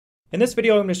In this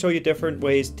video, I'm going to show you different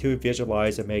ways to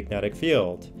visualize a magnetic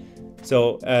field.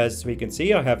 So as we can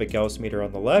see, I have a Gauss meter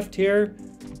on the left here,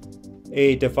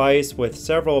 a device with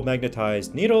several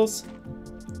magnetized needles,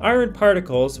 iron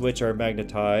particles which are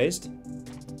magnetized,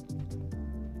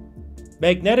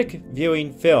 magnetic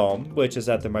viewing film which is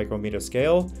at the micrometer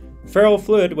scale,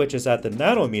 ferrofulid which is at the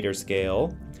nanometer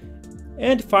scale,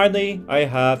 and finally I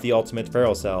have the ultimate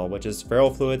Ferrule Cell, which is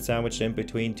ferrofulid sandwiched in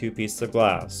between two pieces of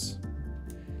glass.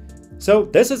 So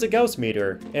this is a Gauss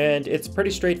meter, and it's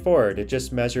pretty straightforward. It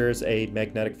just measures a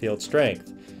magnetic field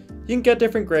strength. You can get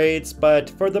different grades, but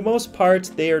for the most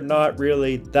part, they are not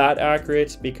really that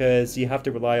accurate because you have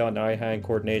to rely on eye-hand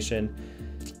coordination.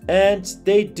 And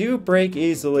they do break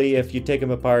easily if you take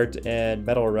them apart and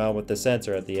meddle around with the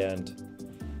sensor at the end.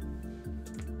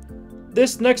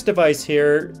 This next device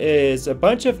here is a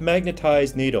bunch of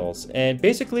magnetized needles, and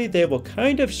basically they will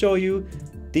kind of show you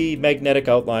the magnetic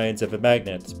outlines of a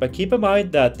magnet, but keep in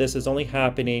mind that this is only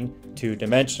happening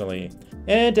two-dimensionally.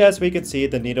 And as we can see,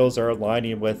 the needles are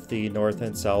aligning with the north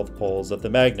and south poles of the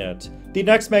magnet. The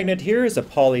next magnet here is a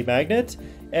polymagnet,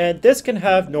 and this can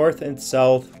have north and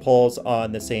south poles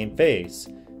on the same face.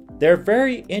 They're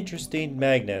very interesting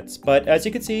magnets, but as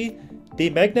you can see, the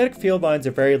magnetic field lines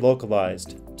are very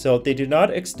localized, so they do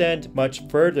not extend much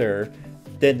further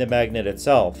than the magnet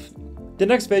itself. The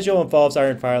next visual involves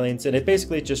iron filings, and it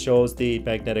basically just shows the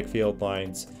magnetic field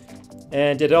lines.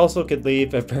 And it also could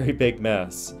leave a very big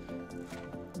mess.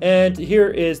 And here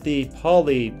is the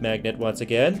polymagnet once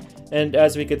again, and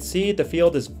as we can see, the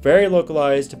field is very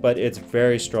localized, but it's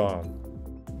very strong.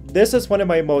 This is one of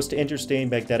my most interesting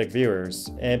magnetic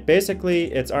viewers, and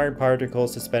basically it's iron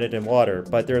particles suspended in water,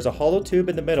 but there's a hollow tube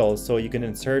in the middle so you can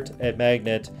insert a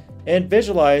magnet and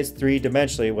visualize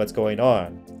three-dimensionally what's going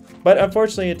on. But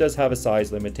unfortunately it does have a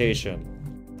size limitation.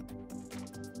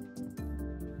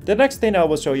 The next thing I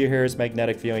will show you here is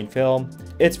magnetic viewing film.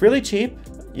 It's really cheap,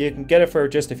 you can get it for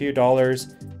just a few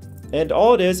dollars, and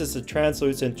all it is a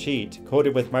translucent sheet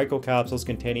coated with microcapsules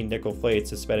containing nickel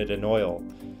plates suspended in oil.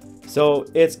 So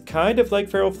it's kind of like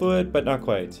ferrofluid, but not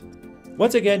quite.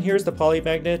 Once again, here's the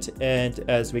polymagnet, and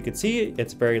as we can see,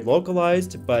 it's very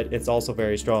localized, but it's also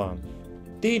very strong.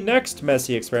 The next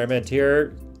messy experiment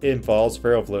here involves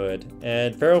ferrofluid,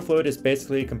 and ferrofluid is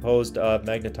basically composed of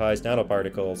magnetized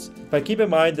nanoparticles. But keep in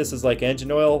mind this is like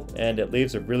engine oil and it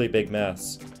leaves a really big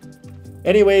mess.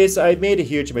 Anyways, I made a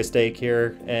huge mistake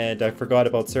here and I forgot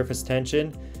about surface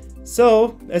tension.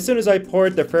 So as soon as I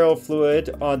poured the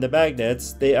ferrofluid on the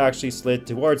magnets, they actually slid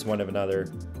towards one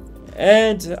another.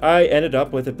 And I ended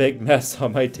up with a big mess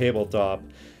on my tabletop.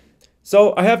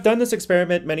 So I have done this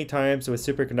experiment many times with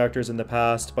superconductors in the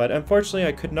past, but unfortunately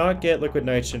I could not get liquid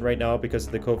nitrogen right now because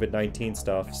of the COVID-19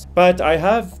 stuff. But I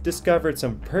have discovered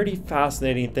some pretty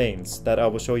fascinating things that I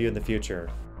will show you in the future.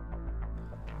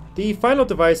 The final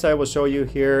device I will show you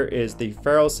here is the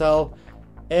Ferrule Cell,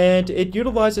 and it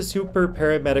utilizes super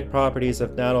parametric properties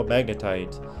of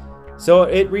nanomagnetite. So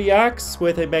it reacts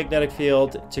with a magnetic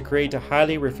field to create a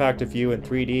highly refractive view in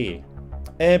 3D.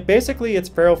 And basically it's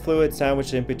ferrofluid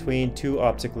sandwiched in between two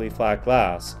optically flat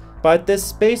glass. But this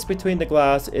space between the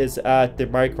glass is at the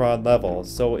micron level,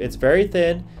 so it's very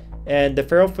thin, and the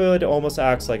ferrofluid almost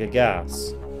acts like a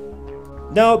gas.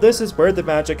 Now this is where the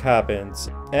magic happens.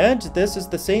 And this is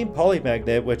the same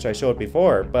polymagnet which I showed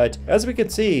before, but as we can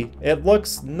see, it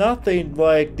looks nothing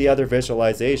like the other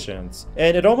visualizations,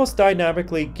 and it almost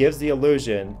dynamically gives the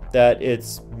illusion that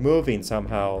it's moving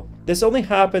somehow. This only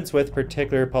happens with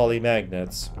particular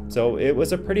polymagnets, so it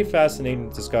was a pretty fascinating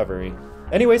discovery.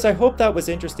 Anyways, I hope that was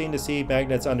interesting to see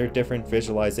magnets under different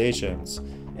visualizations.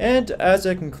 And as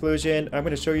a conclusion, I'm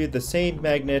going to show you the same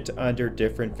magnet under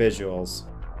different visuals.